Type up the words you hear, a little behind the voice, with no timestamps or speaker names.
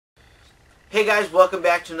Hey guys, welcome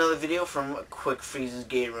back to another video from Quick Freeze's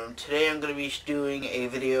Game Room. Today I'm going to be doing a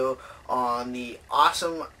video on the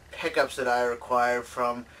awesome pickups that I acquired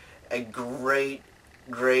from a great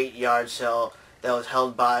yard sale that was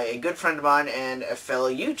held by a good friend of mine and a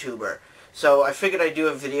fellow YouTuber. So I figured I'd do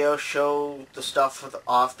a video, show the stuff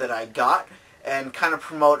off that I got, and kind of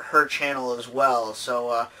promote her channel as well.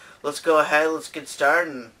 So let's go ahead, let's get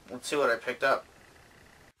started, and let's see what I picked up.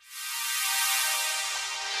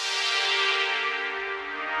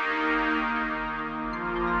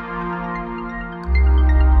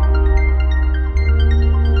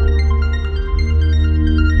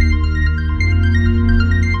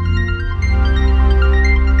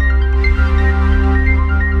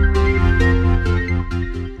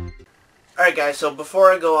 Alright guys, so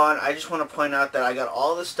before I go on, I just want to point out that I got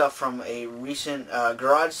all this stuff from a recent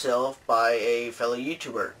garage sale by a fellow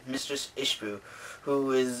YouTuber, Mistress Ishbo,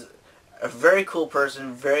 who is a very cool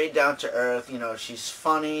person, very down to earth. You know, she's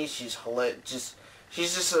funny, she's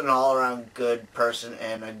just an all-around good person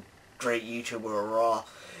and a great YouTuber overall.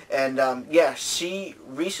 And yeah, she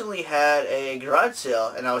recently had a garage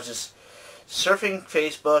sale, and I was just surfing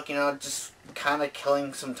Facebook, you know, just kind of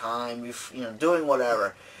killing some time, you know, doing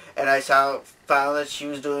whatever. And I found that she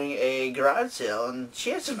was doing a garage sale, and she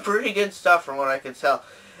had some pretty good stuff from what I could tell.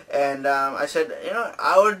 And I said, you know,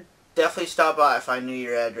 I would definitely stop by if I knew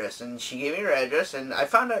your address. And she gave me her address, and I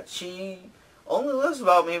found out she only lives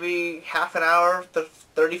about maybe half an hour,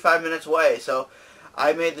 35 minutes away. So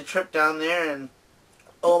I made the trip down there, and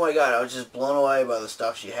oh my god, I was just blown away by the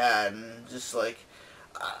stuff she had, and just like,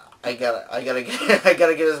 I gotta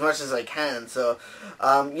get as much as I can. So,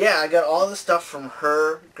 yeah, I got all the stuff from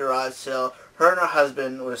her garage sale. Her and her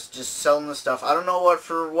husband was just selling the stuff. I don't know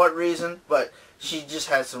for what reason, but she just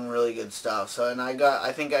had some really good stuff. So, and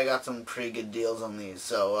I think I got some pretty good deals on these.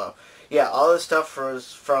 So, yeah, all this stuff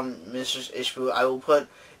was from Mistress Ishbo. I will put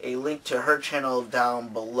a link to her channel down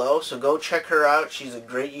below. So go check her out. She's a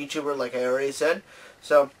great YouTuber, like I already said.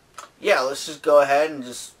 So, yeah, let's just go ahead and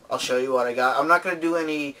I'll show you what I got. I'm not going to do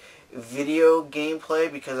any video gameplay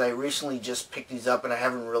because I recently just picked these up and I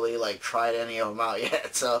haven't really like tried any of them out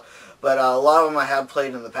yet. So, but a lot of them I have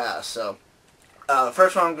played in the past. So, the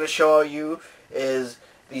first one I'm going to show you is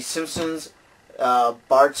The Simpsons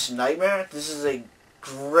Bart's Nightmare. This is a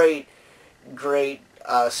great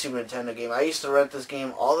Super Nintendo game. I used to rent this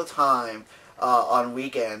game all the time on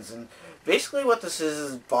weekends, and basically what this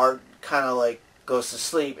is Bart kind of like goes to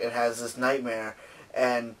sleep and has this nightmare,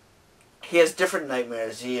 and he has different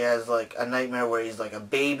nightmares. He has like a nightmare where he's like a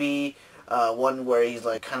baby, one where he's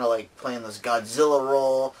like kind of like playing this Godzilla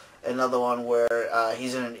role, another one where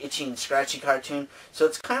he's in an Itchy and Scratchy cartoon. So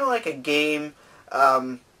it's kind of like a game.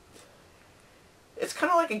 It's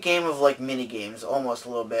kind of like a game of like mini games, almost a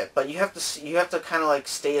little bit. But you have to kind of like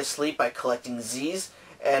stay asleep by collecting Z's.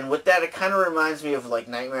 And with that, it kind of reminds me of like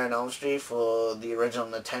Nightmare on Elm Street for the original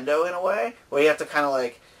Nintendo in a way, where you have to kind of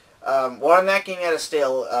like, well, in that game you had to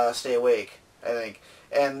stay awake, I think,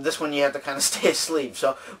 and this one you have to kind of stay asleep.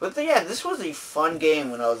 So, but yeah, this was a fun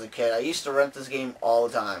game when I was a kid. I used to rent this game all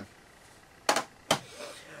the time.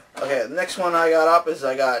 Okay, the next one I got up is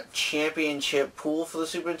I got Championship Pool for the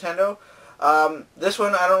Super Nintendo. This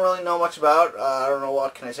one I don't really know much about. I don't know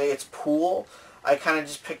what can I say. It's pool. I kind of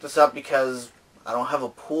just picked this up because I don't have a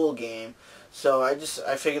pool game, so I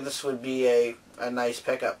figured this would be a nice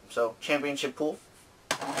pickup. So, Championship Pool.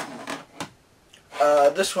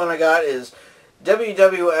 This one I got is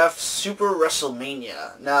WWF Super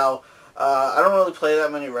WrestleMania. Now, I don't really play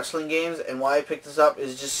that many wrestling games, and why I picked this up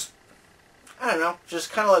is just, I don't know,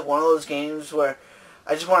 just kind of like one of those games where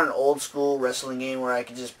I just want an old school wrestling game where I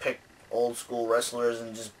could just pick old school wrestlers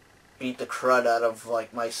and just beat the crud out of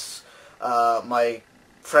like my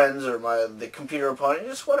friends or the computer opponent,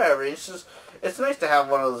 just whatever. It's nice to have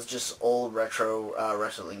one of those just old retro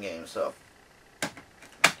wrestling games. So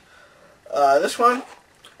this one,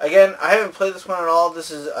 again, I haven't played this one at all.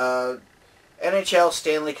 This is NHL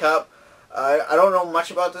Stanley Cup. I don't know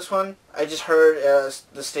much about this one. I just heard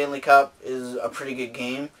the Stanley Cup is a pretty good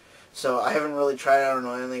game, so I haven't really tried it. I don't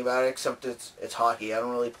know anything about it except it's hockey. I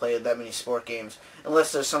don't really play that many sport games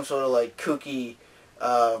unless there's some sort of like kooky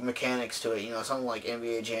mechanics to it, you know, something like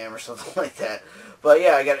NBA Jam or something like that. But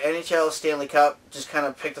yeah, I got NHL Stanley Cup. Just kind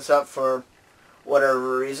of picked this up for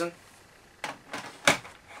whatever reason.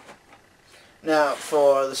 Now,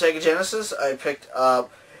 for the Sega Genesis, I picked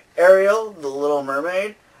up Ariel, the Little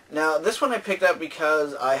Mermaid. Now, this one I picked up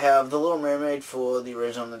because I have the Little Mermaid for the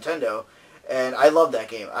original Nintendo, and I love that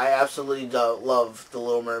game. I absolutely love the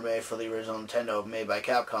Little Mermaid for the original Nintendo made by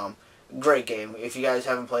Capcom. Great game. If you guys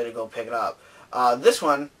haven't played it, go pick it up. This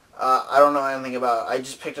one, I don't know anything about it. I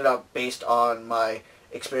just picked it up based on my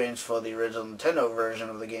experience for the original Nintendo version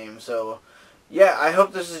of the game. So, yeah, I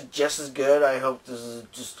hope this is just as good. I hope this is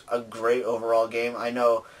just a great overall game. I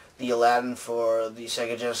know the Aladdin for the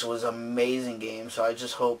Sega Genesis was an amazing game, so I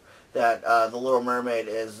just hope that The Little Mermaid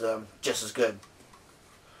is just as good.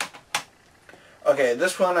 Okay,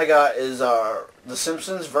 this one I got is The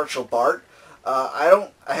Simpsons Virtual Bart. I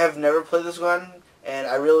have never played this one, and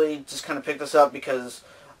I really just kind of picked this up because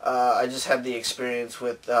I just had the experience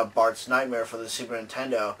with Bart's Nightmare for the Super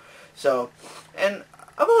Nintendo. So, and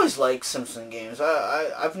I've always liked Simpson games.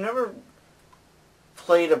 I've never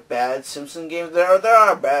played a bad Simpson game. There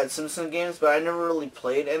are bad Simpson games, but I never really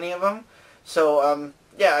played any of them. So,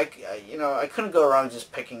 yeah, I couldn't go wrong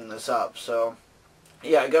just picking this up. So,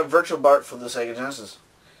 yeah, I got Virtual Bart for the Sega Genesis.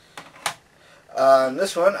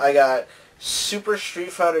 This one, I got Super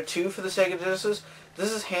Street Fighter 2 for the Sega Genesis.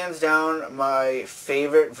 This is hands down my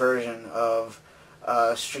favorite version of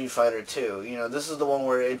Street Fighter 2. You know, this is the one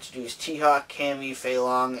where it introduced T-Hawk, Cammy, Fei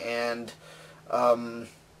Long, and I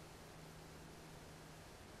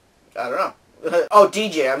don't know. Oh,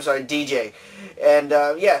 DJ. I'm sorry, DJ. And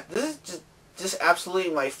yeah, this is just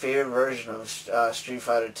absolutely my favorite version of Street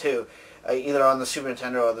Fighter 2. Either on the Super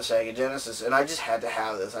Nintendo or the Sega Genesis, and I just had to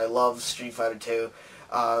have this. I love Street Fighter 2.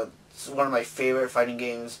 It's one of my favorite fighting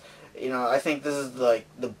games. You know, I think this is like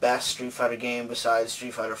the best Street Fighter game besides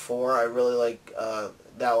Street Fighter 4. I really like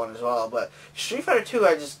that one as well. But Street Fighter 2,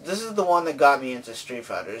 this is the one that got me into Street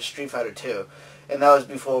Fighter. Street Fighter 2, and that was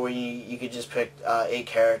before when you could just pick 8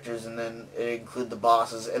 characters and then it included the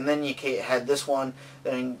bosses, and then you had this one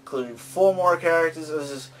that included 4 more characters. It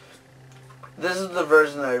was just, this is the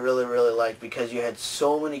version that I really, really liked because you had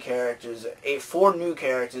so many characters, 4 new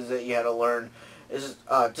characters that you had to learn. It's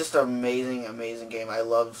just an amazing, amazing game. I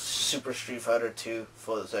love Super Street Fighter 2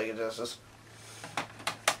 for the Sega Genesis.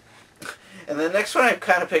 And the next one I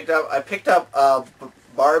kind of picked up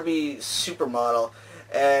Barbie Supermodel,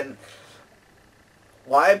 and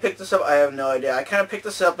why I picked this up, I have no idea. I kind of picked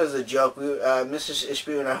this up as a joke. Mistress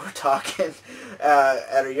Ishbo and I were talking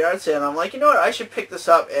at a yard sale, and I'm like, you know what, I should pick this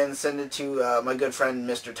up and send it to my good friend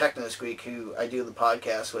Mr. Technosqueak, who I do the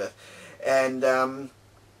podcast with. And,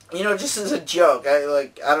 you know, just as a joke.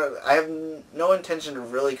 I have no intention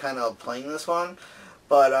of really kind of playing this one,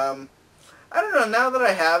 but, I don't know, now that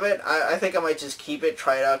I have it, I think I might just keep it,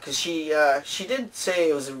 try it out, because she did say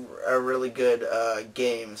it was a really good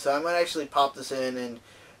game, so I might actually pop this in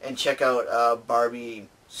and check out Barbie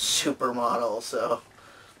Supermodel, so.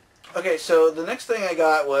 Okay, so the next thing I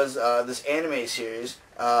got was this anime series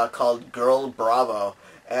called Girl Bravo,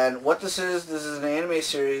 and what this is an anime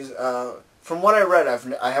series, from what I read,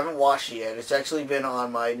 I haven't watched it yet. It's actually been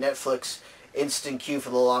on my Netflix instant queue for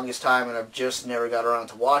the longest time, and I've just never got around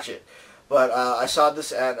to watch it. But I saw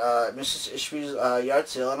this at Mistress Ishbo's yard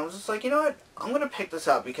sale, and I was just like, you know what? I'm going to pick this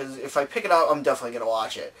up, because if I pick it up, I'm definitely going to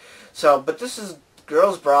watch it. So, but this is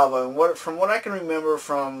Girls Bravo, and from what I can remember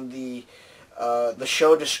from the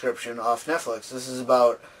show description off Netflix, this is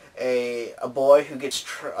about a boy who gets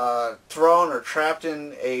thrown or trapped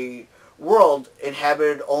in a world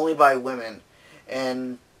inhabited only by women,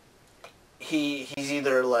 and he's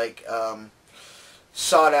either like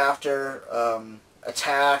sought after,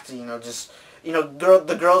 attacked, you know, just, you know,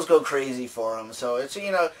 the girls go crazy for him. So it's,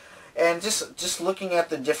 you know, and just looking at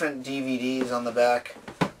the different DVDs on the back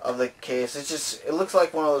of the case, it looks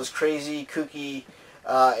like one of those crazy, kooky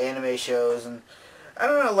anime shows. And I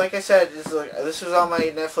don't know, like I said, this was on my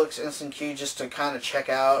Netflix instant queue just to kind of check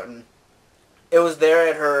out, and it was there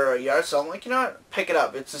at her yard, so I'm like, you know what, pick it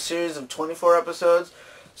up. It's a series of 24 episodes,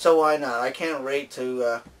 so why not? I can't wait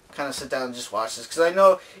to kind of sit down and just watch this, because I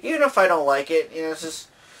know, even if I don't like it, you know,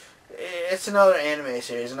 it's another anime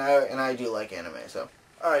series, and I do like anime, so.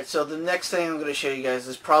 Alright, so the next thing I'm going to show you guys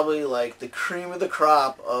is probably like the cream of the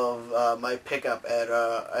crop of my pickup at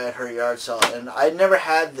her yard sale, and I'd never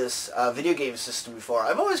had this video game system before.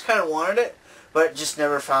 I've always kind of wanted it, but just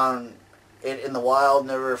never found it in the wild,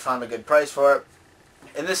 never found a good price for it.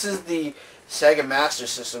 And this is the Sega Master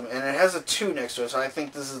System, and it has a 2 next to it, so I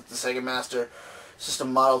think this is the Sega Master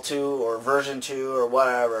System Model 2 or version 2 or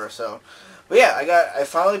whatever. So, but yeah, I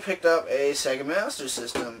finally picked up a Sega Master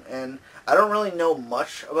System, and I don't really know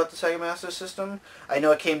much about the Sega Master System. I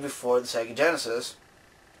know it came before the Sega Genesis,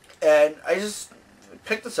 and I just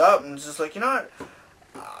picked this up and was just like, you know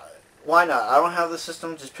what, why not? I don't have the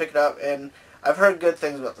system, just pick it up. And I've heard good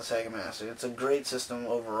things about the Sega Master. It's a great system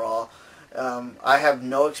overall. I have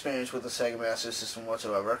no experience with the Sega Master System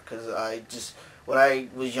whatsoever, because when I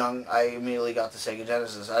was young, I immediately got the Sega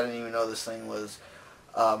Genesis. I didn't even know this thing was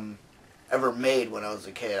ever made when I was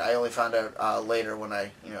a kid. I only found out later when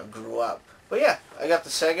I grew up. But yeah, I got the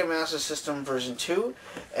Sega Master System version 2,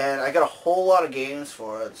 and I got a whole lot of games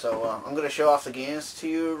for it, so I'm going to show off the games to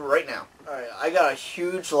you right now. Alright, I got a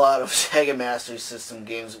huge lot of Sega Master System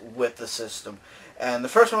games with the system, and the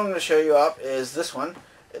first one I'm going to show you up is this one.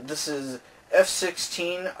 This is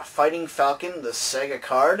F-16 Fighting Falcon, the Sega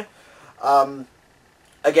card.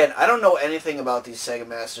 Again, I don't know anything about these Sega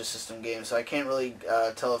Master System games, so I can't really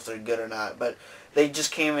tell if they're good or not, but they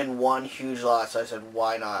just came in one huge lot, so I said,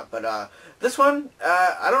 why not? But this one,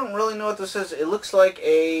 I don't really know what this is. It looks like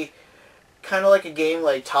kind of like a game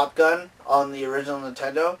like Top Gun on the original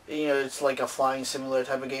Nintendo. It's like a flying simulator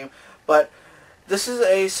type of game. But this is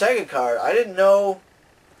a Sega card. I didn't know,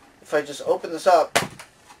 if I just open this up,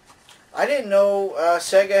 I didn't know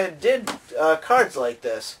Sega did cards like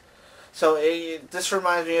this. So this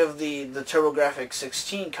reminds me of the TurboGrafx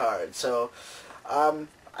 16 card. So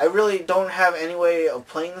I really don't have any way of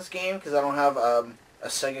playing this game because I don't have a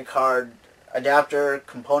Sega card adapter,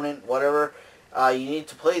 component, whatever you need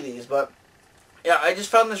to play these. But yeah, I just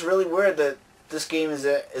found this really weird that this game is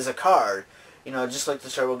a card, just like the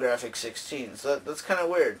TurboGrafx 16. So that's kind of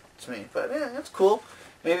weird to me. But yeah, it's cool.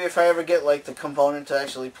 Maybe if I ever get like the component to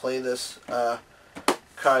actually play this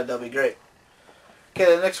card, that'll be great.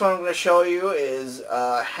 Okay, the next one I'm going to show you is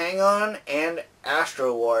Hang On and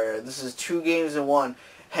Astro Warrior. This is 2 games in one.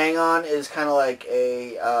 Hang On is kind of like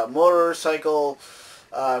a motorcycle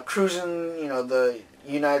cruising, the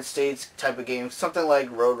United States type of game. Something like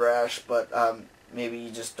Road Rash, but maybe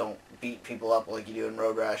you just don't beat people up like you do in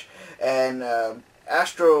Road Rash. And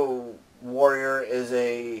Astro Warrior is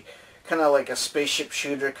a kind of like a spaceship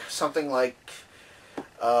shooter, something like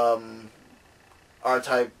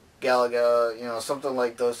R-Type, Galaga, something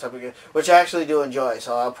like those type of games, which I actually do enjoy.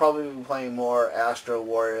 So I'll probably be playing more Astro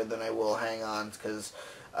Warrior than I will Hang On, because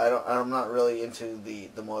I'm not really into the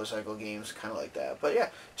motorcycle games, kind of like that. But yeah,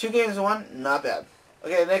 2 games in one, not bad.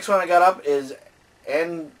 Okay, the next one I got up is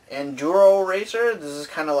Enduro Racer. This is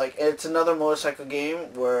kind of like, it's another motorcycle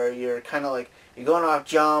game where you're kind of like, you're going off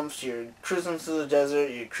jumps, you're cruising through the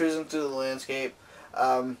desert, you're cruising through the landscape.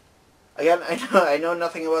 Again, I know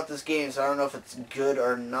nothing about this game, so I don't know if it's good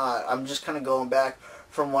or not. I'm just kind of going back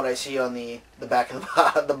from what I see on the back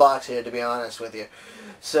of the box here, to be honest with you.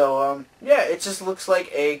 So, yeah, it just looks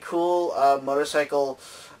like a cool motorcycle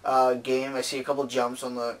game. I see a couple jumps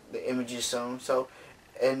on the images shown. So,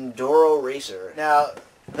 Enduro Racer. Now,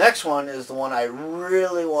 the next one is the one I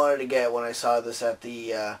really wanted to get when I saw this at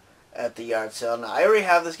the yard sale. Now, I already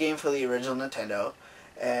have this game for the original Nintendo,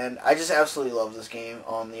 and I just absolutely love this game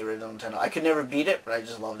on the original Nintendo. I could never beat it, but I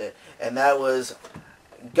just loved it. And that was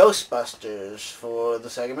Ghostbusters for the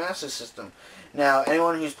Sega Master System. Now,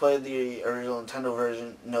 anyone who's played the original Nintendo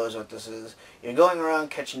version knows what this is. You're going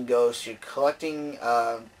around catching ghosts, you're collecting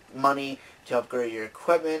money to upgrade your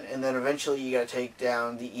equipment, and then eventually you gotta take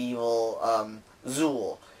down the evil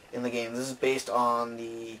Zool in the game. This is based on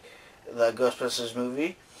the Ghostbusters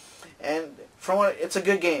movie. And from what, it's a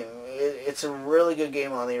good game. It's a really good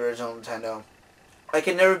game on the original Nintendo. I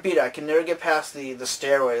can never beat it. I can never get past the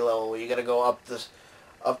stairway level where you gotta go up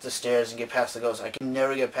the stairs and get past the ghost. I can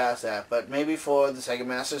never get past that. But maybe for the Sega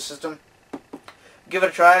Master System, give it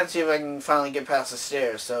a try and see if I can finally get past the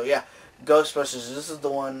stairs. So yeah, Ghostbusters. This is the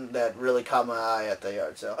one that really caught my eye at the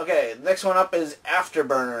yard sale. Okay, next one up is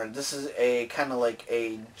Afterburner. This is a kind of like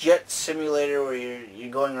a jet simulator where you're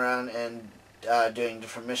going around and doing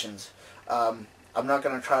different missions. I'm not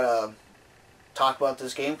going to try to talk about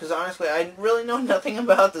this game because honestly I really know nothing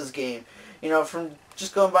about this game. From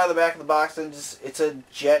just going by the back of the box, and it's a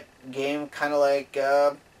jet game, kind of like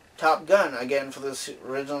Top Gun, again, for this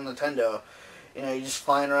original Nintendo. You're just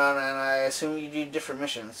flying around, and I assume you do different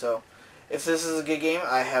missions. So if this is a good game,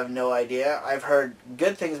 I have no idea. I've heard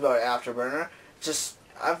good things about Afterburner, just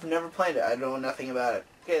I've never played it. I know nothing about it.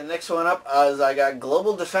 Okay, the next one up is I got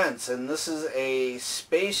Global Defense, and this is a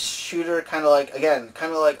space shooter, kind of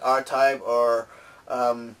like R-Type or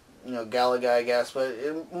Galaga, I guess,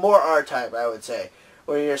 but more R-Type, I would say,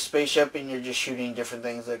 where you're a spaceship and you're just shooting different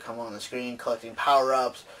things that come on the screen, collecting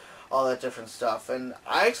power-ups, all that different stuff. And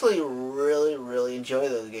I actually really, really enjoy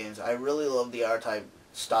those games. I really love the R-Type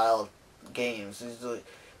style games.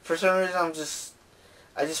 For some reason,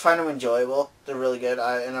 I just find them enjoyable. They're really good,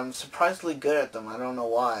 and I'm surprisingly good at them. I don't know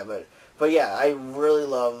why, but yeah, I really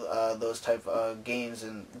love those type of games,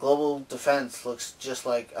 and Global Defense looks just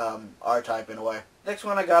like R-Type in a way. Next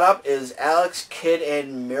one I got up is Alex Kidd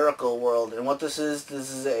in Miracle World, and what this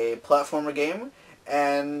is a platformer game,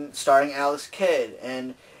 and starring Alex Kidd.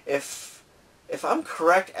 And if if I'm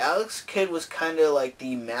correct, Alex Kidd was kind of like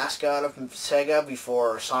the mascot of Sega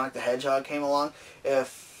before Sonic the Hedgehog came along.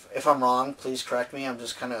 If I'm wrong, please correct me. I'm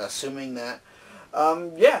just kind of assuming that.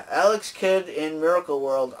 Yeah, Alex Kidd in Miracle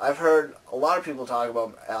World. I've heard a lot of people talk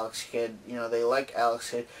about Alex Kidd. You know, they like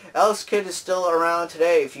Alex Kidd. Alex Kidd is still around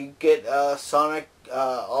today. If you get Sonic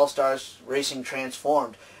All-Stars Racing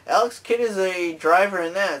Transformed, Alex Kidd is a driver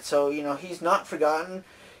in that. So, you know, he's not forgotten.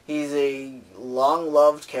 He's a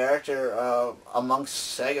long-loved character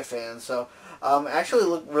amongst Sega fans. So, I'm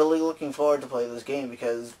actually really looking forward to play this game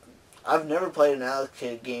because I've never played an Alex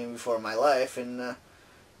Kidd game before in my life, and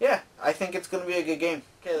yeah, I think it's going to be a good game.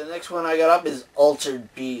 Okay, the next one I got up is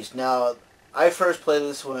Altered Beast. Now, I first played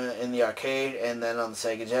this one in the arcade and then on the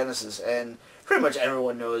Sega Genesis, and pretty much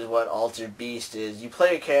everyone knows what Altered Beast is. You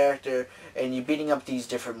play a character, and you're beating up these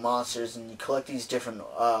different monsters, and you collect these different,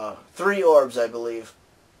 3 orbs, I believe.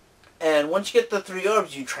 And once you get the 3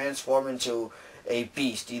 orbs, you transform into a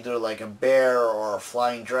beast, either like a bear or a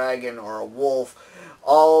flying dragon or a wolf,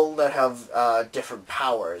 all that have different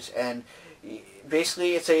powers. And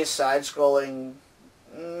basically, it's a side-scrolling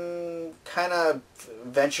kind of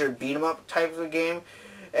venture beat-em-up type of a game,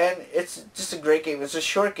 and it's just a great game. It's a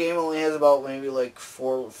short game; only has about maybe like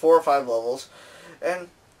four or five levels, and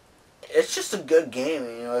it's just a good game.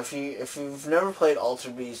 You know, if you've never played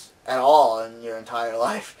Altered Beast at all in your entire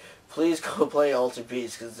life, please go play Altered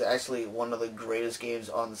Beast because it's actually one of the greatest games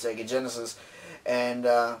on the Sega Genesis, and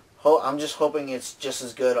I'm just hoping it's just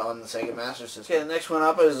as good on the Sega Master System. Okay, the next one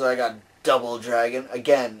up is I got Double Dragon.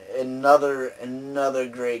 Again, another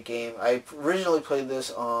great game. I originally played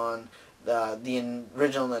this on the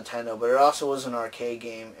original Nintendo, but it also was an arcade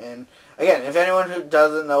game. And again, if anyone who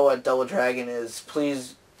doesn't know what Double Dragon is,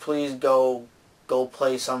 please go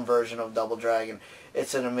play some version of Double Dragon.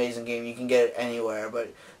 It's an amazing game. You can get it anywhere.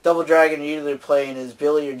 But Double Dragon, you're either playing as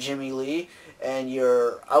Billy or Jimmy Lee, and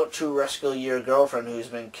you're out to rescue your girlfriend who's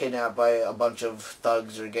been kidnapped by a bunch of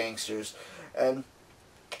thugs or gangsters. And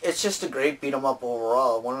it's just a great beat-em-up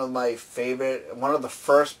overall. One of the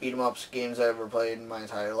first beat-em-ups games I ever played in my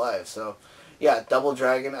entire life. So, yeah, Double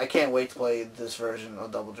Dragon. I can't wait to play this version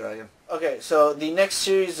of Double Dragon. Okay, so the next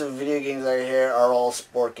series of video games I hear are all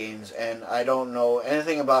sport games, and I don't know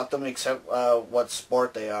anything about them except what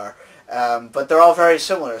sport they are. But they're all very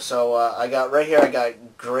similar. So I got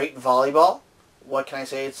Great Volleyball. What can I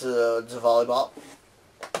say? It's a volleyball.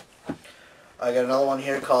 I got another one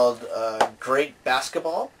here called Great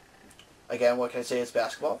Basketball. Again, what can I say? It's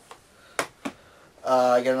basketball.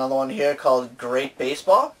 I got another one here called Great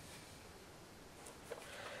Baseball.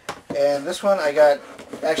 And this one I got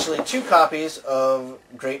actually 2 copies of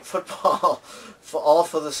Great Football, all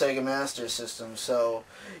for the Sega Master System. So,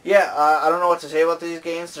 yeah, I don't know what to say about these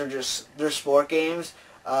games. They're sport games.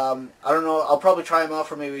 I don't know. I'll probably try them out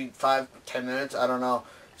for maybe 5-10 minutes. I don't know.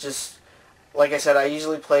 Just like I said, I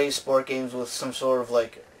usually play sport games with some sort of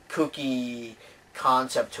like kooky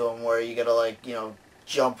concept to them, where you gotta like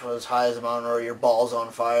jump as high as a mountain, or your ball's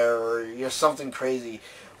on fire, or you're something crazy.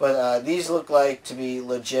 But these look like to be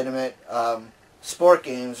legitimate sport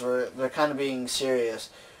games where they're kind of being serious,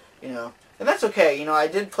 and that's okay. I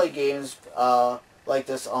did play games like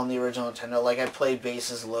this on the original Nintendo. Like I played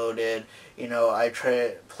Bases Loaded. I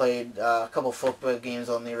played a couple football games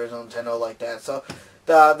on the original Nintendo like that. So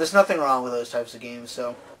there's nothing wrong with those types of games.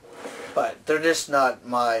 So, but they're just not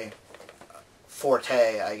my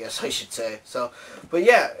forte, I guess I should say. So, but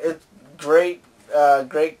yeah, it's great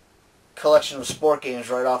collection of sport games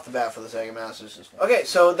right off the bat for the Sega Master System. Okay,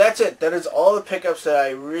 so that's it. That is all the pickups that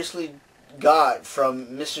I recently got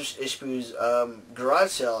from Mistress Ishbo's garage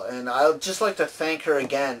sale, and I'd just like to thank her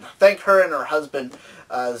again. Thank her and her husband,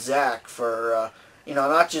 Zach, for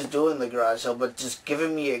not just doing the garage sale, but just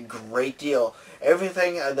giving me a great deal.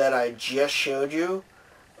 Everything that I just showed you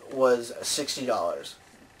was $60.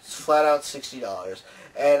 It's flat out $60.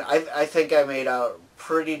 And I think I made out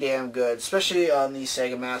pretty damn good, especially on the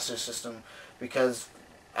Sega Master System, because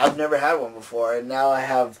I've never had one before, and now I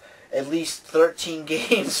have at least 13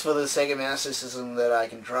 games for the Sega Master System that I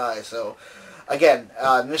can try. So, again,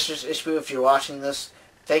 Mistress Ishbo, if you're watching this,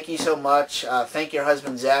 thank you so much. Thank your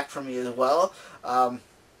husband Zach for me as well.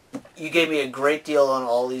 You gave me a great deal on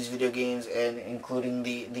all these video games, and including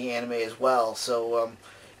the anime as well. So,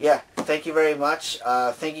 yeah, thank you very much.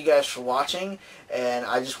 Thank you guys for watching, and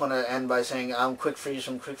I just want to end by saying I'm Quick Freeze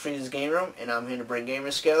from Quick Freeze's Game Room, and I'm here to bring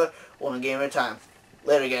gamers together one game at a time.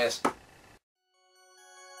 Later, guys.